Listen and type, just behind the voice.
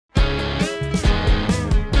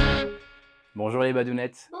Bonjour les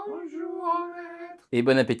badounettes. Bonjour maître. Et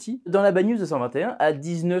bon appétit. Dans la BadNews 221, à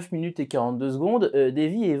 19 minutes et 42 secondes,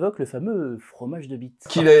 Davy évoque le fameux fromage de bite.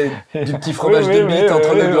 Qu'il ait du petit fromage de bite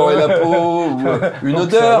entre le gland et la peau, ou une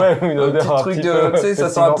odeur, une odeur, un petit truc de... Tu sais, ça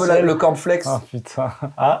sent un peu le cornflakes. Ah putain.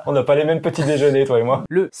 Ah, on n'a pas les mêmes petits déjeuners, toi et moi.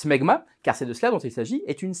 Le smegma, car c'est de cela dont il s'agit,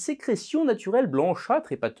 est une sécrétion naturelle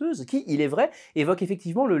blanchâtre et pâteuse qui, il est vrai, évoque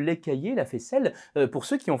effectivement le lait caillé, la faisselle, pour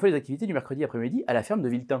ceux qui ont fait les activités du mercredi après-midi à la ferme de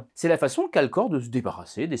Villetin. C'est la façon qu'a le corps de se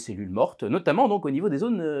débarrasser des cellules mortes, notamment donc au niveau des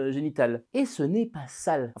zones génitales. Et ce n'est pas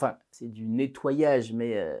sale. Enfin, c'est du nettoyage,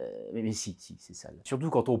 mais si, c'est sale.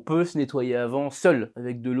 Surtout quand on peut se nettoyer avant, seul,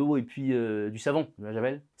 avec de l'eau et puis du savon, de la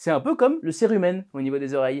javel. C'est un peu comme le cérumen au niveau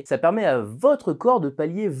des oreilles. Ça permet à votre corps de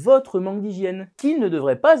pallier votre manque d'hygiène, qu'il ne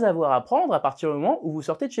devrait pas avoir à prendre à partir du moment où vous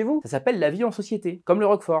sortez de chez vous. Ça s'appelle la vie en société, comme le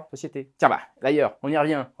roquefort, société. Tiens bah, d'ailleurs, on y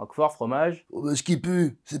revient. Roquefort, fromage... Oh bah ce qui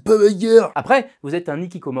pue, c'est pas ma guerre. Après, vous êtes un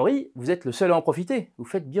hikikomori, vous êtes le seul à en profiter. Vous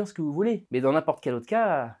faites bien ce que vous voulez. Mais dans n'importe quel autre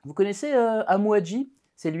cas, vous connaissez Amouadji?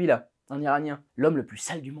 C'est lui là, un Iranien, l'homme le plus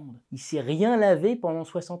sale du monde. Il s'est rien lavé pendant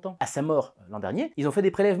 60 ans. À sa mort, l'an dernier, ils ont fait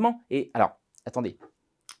des prélèvements. Et alors, attendez.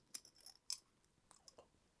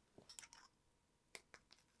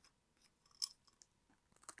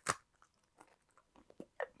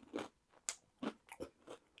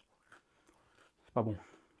 C'est pas bon.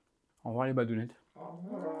 Au revoir les badounettes. Au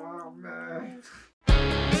revoir maître.